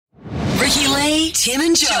Ricky Lee, Tim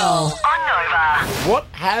and Joel on Nova. What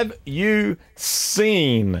have you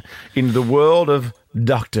seen in the world of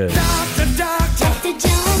doctors? Dr.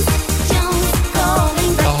 Jones,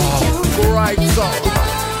 calling Dr. Jones. Great song.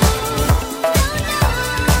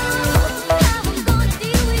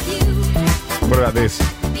 What about this?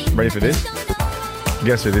 Ready for this?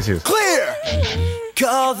 Guess who this is? Clear!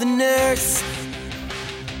 Call the nurse.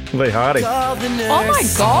 Lee Hardy. Call the nurse. Oh my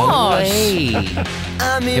gosh.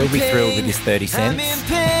 I'm in He'll be pain. thrilled with his 30 I'm cents. in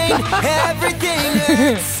pain. Everything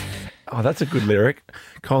hurts. Oh, that's a good lyric.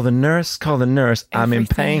 Call the nurse, I'm in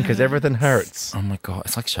pain because everything hurts. Oh my God,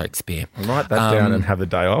 it's like Shakespeare. Write that down and have the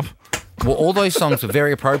day off. Well, all those songs were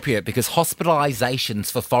very appropriate because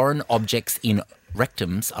hospitalisations for foreign objects in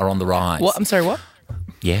rectums are on the rise. What? I'm sorry, what?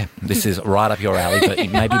 Yeah, this is right up your alley, but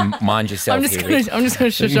maybe mind yourself I'm just going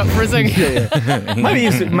to shush up for a second. Maybe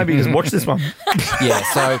you just watch this one. Yeah,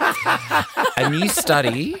 so a new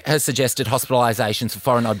study has suggested hospitalisations for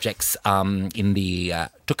foreign objects in the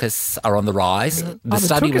tuchus are on the rise. The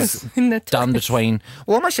study was in the done tuchus. between...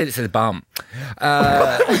 Well, almost said it says bum.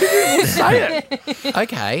 Say it.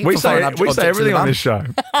 Okay. We for foreign say objects in everything the on bum. this show.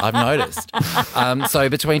 I've noticed. So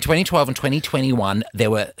between 2012 and 2021,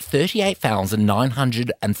 there were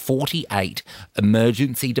 38,948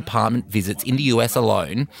 emergency department visits in the US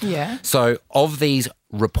alone. Yeah. So of these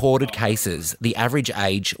reported cases, the average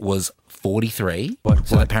age was 43.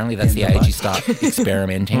 So apparently that's the age you start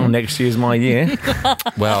experimenting. Well, next year's my year.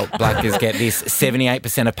 Well, Blackers, get this,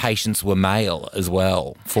 78% of patients were male as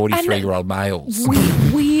well, 43-year-old males.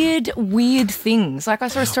 Weird things. Like I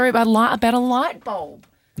saw a story about a light bulb.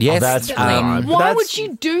 Yes. that's right. Why would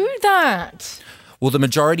you do that? Well, the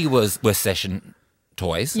majority were session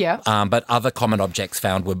toys. Yeah. But other common objects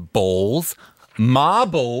found were balls,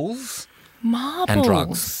 marbles, Marbles. and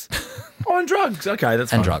drugs. Oh, and drugs. Okay,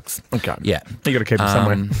 that's fine. And drugs. Okay. Yeah. You got to keep them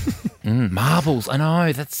somewhere. Marbles. I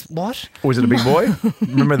know. That's what? Was it a big boy?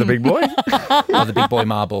 Remember the big boy? Oh, the big boy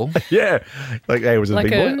marble. Yeah. Like, hey, was it a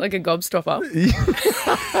big boy? Like a gobstopper.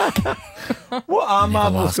 What are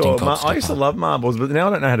marbles lasting called? I used to love marbles, but now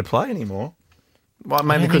I don't know how to play anymore. Well,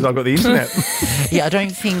 mainly because I've got the internet. Yeah, I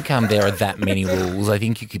don't think there are that many rules. I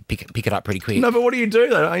think you could pick it up pretty quick. No, but what do you do,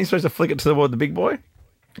 though? Aren't you supposed to flick it toward the big boy?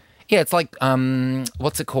 Yeah, it's like,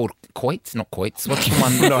 what's it called? Quoits? Not quoits. What's the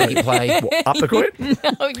one that you play? What, up the court?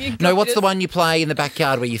 No, what's the one you play in the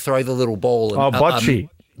backyard where you throw the little ball? And, bocce.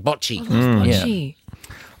 Bocce. Yeah. Gee.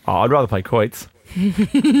 Oh, I'd rather play quoits.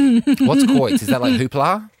 What's quoits? Is that like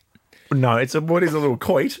hoopla? No, what is a little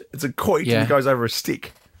quoit? It's a quoit Yeah. and it goes over a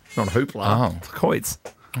stick. Not a hoopla. Oh. It's quoits.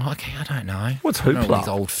 Oh, okay, I don't know. What's I don't know, hoopla? These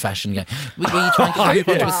old-fashioned games. Were you trying to hoop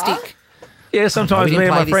onto a stick? Yeah, We sometimes didn't me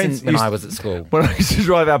and play my this friends when I was at school. when I used to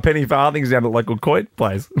drive our penny farthings down to the local quoit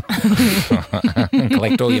place.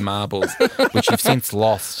 Collect all your marbles, which you've since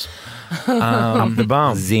lost. Up the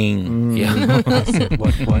bum. Zing. Yeah. I said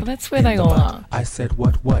what? Well, that's where they all are. I said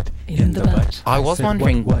what? In the butt. I was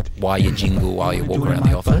wondering why you jingle while you walk around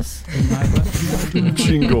the office.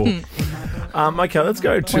 Jingle. Okay, let's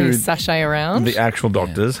go When to you sashay around. the actual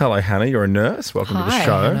doctors. Hello, Hannah. You're a nurse. Welcome to the Hi,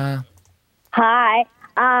 show. Hi.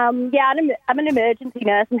 I'm an emergency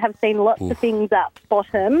nurse and have seen lots of things at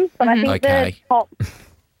bottom, but I think Okay. the top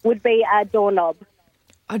would be a doorknob.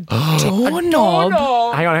 A doorknob.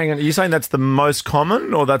 Hang on. Are you saying that's the most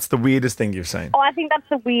common or that's the weirdest thing you've seen? Oh, I think that's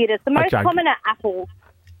the weirdest. The most Okay. common are apples.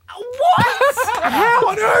 How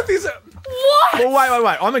on earth is it? What? Well,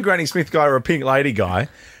 wait. I'm a Granny Smith guy or a Pink Lady guy.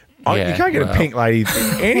 You Yeah, can't get a well. Pink Lady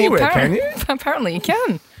anywhere, can you? Apparently you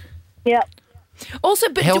can. Yep. Also,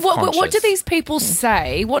 but Health what do conscious. these people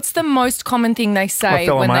say? What's the most common thing they I say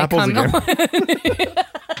fell on when my they apples come? again.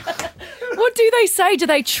 What do they say? Do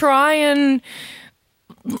they try and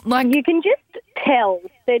like? You can just tell.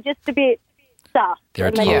 They're just a bit sus. They're a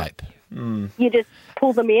And then type. You just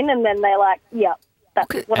pull them in and then they're like, yep,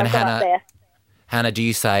 that's what And I've got up there. Hannah, do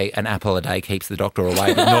you say an apple a day keeps the doctor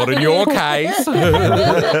away? But not in your case. We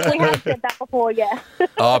have said that before, yeah.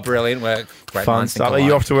 Oh, brilliant work. Great Fun minds think stuff. Are you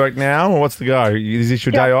alike. off to work now or what's the go? Is this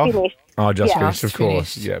your Just day off? finished. Oh, just Yeah. finished, of Just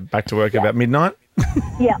course. finished. Yeah, back to work about midnight.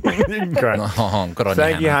 Yeah. Great. Oh, good on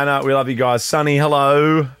Thank you, Hannah. We love you guys. Sunny,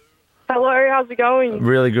 hello. Hello, how's it going?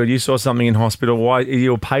 Really good. You saw something in hospital. Why? Are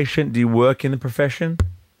you a patient? Do you work in the profession?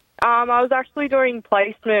 I was actually doing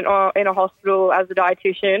placement in a hospital as a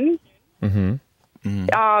dietitian. Mm-hmm.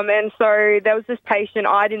 And so there was this patient,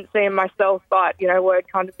 I didn't see him myself, but, word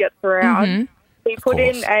kind of gets around. He put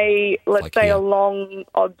in course. a, let's Like say, here. a long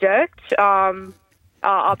object.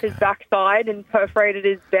 up his backside and perforated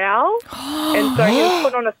his bowel. And so he was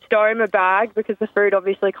put on a stoma bag because the food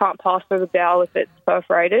obviously can't pass through the bowel if it's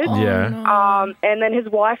perforated. Yeah. And then his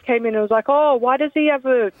wife came in and was like, oh, why does he have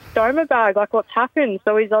a stoma bag? Like, what's happened?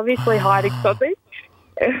 So he's obviously hiding something.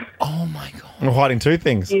 Oh, my God. I'm hiding two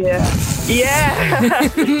things. Yeah. I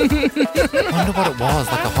wonder what it was,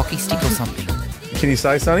 like a hockey stick or something. Can you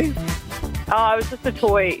say, Sonny? Oh, it was just a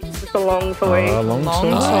toy. Just a long toy. Long Long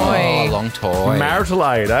toy. Oh, long toy. Marital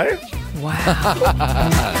aid, eh? Wow.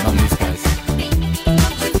 Not in this case.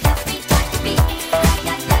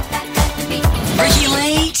 Ricky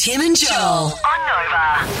Lee, Tim and Joel.